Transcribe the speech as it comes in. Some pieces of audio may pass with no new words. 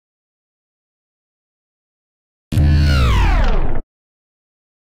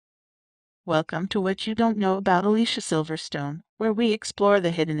Welcome to What You Don't Know About Alicia Silverstone, where we explore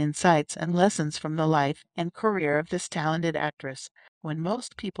the hidden insights and lessons from the life and career of this talented actress. When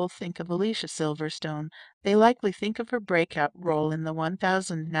most people think of Alicia Silverstone, they likely think of her breakout role in the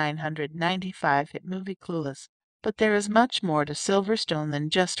 1995 hit movie Clueless. But there is much more to Silverstone than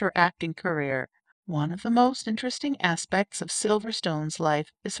just her acting career. One of the most interesting aspects of Silverstone's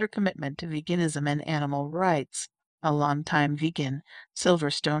life is her commitment to veganism and animal rights. A longtime vegan,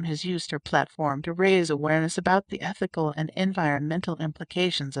 Silverstone has used her platform to raise awareness about the ethical and environmental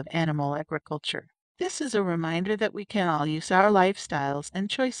implications of animal agriculture. This is a reminder that we can all use our lifestyles and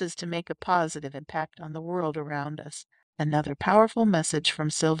choices to make a positive impact on the world around us. Another powerful message from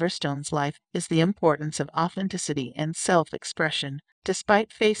Silverstone's life is the importance of authenticity and self-expression.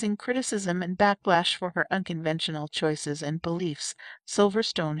 Despite facing criticism and backlash for her unconventional choices and beliefs,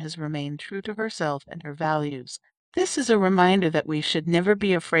 Silverstone has remained true to herself and her values. This is a reminder that we should never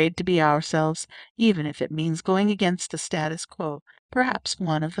be afraid to be ourselves, even if it means going against the status quo. Perhaps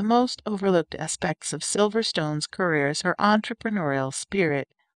one of the most overlooked aspects of Silverstone's career is her entrepreneurial spirit.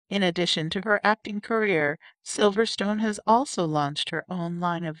 In addition to her acting career, Silverstone has also launched her own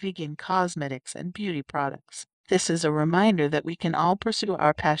line of vegan cosmetics and beauty products. This is a reminder that we can all pursue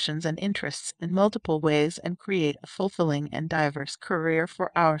our passions and interests in multiple ways and create a fulfilling and diverse career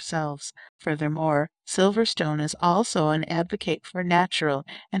for ourselves. Furthermore, Silverstone is also an advocate for natural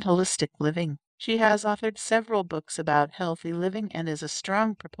and holistic living. She has authored several books about healthy living and is a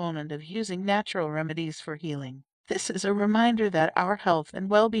strong proponent of using natural remedies for healing. This is a reminder that our health and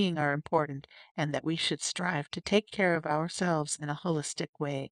well-being are important and that we should strive to take care of ourselves in a holistic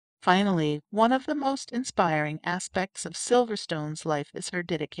way. Finally, one of the most inspiring aspects of Silverstone's life is her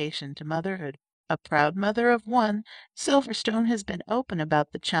dedication to motherhood. A proud mother of one, Silverstone has been open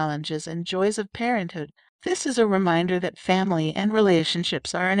about the challenges and joys of parenthood. This is a reminder that family and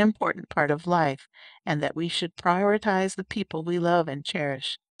relationships are an important part of life, and that we should prioritize the people we love and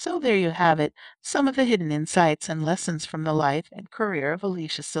cherish. So there you have it, some of the hidden insights and lessons from the life and career of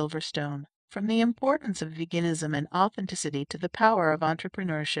Alicia Silverstone. From the importance of veganism and authenticity to the power of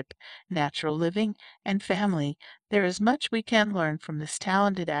entrepreneurship, natural living, and family, there is much we can learn from this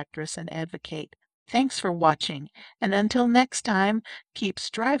talented actress and advocate. Thanks for watching, and until next time, keep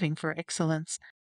striving for excellence.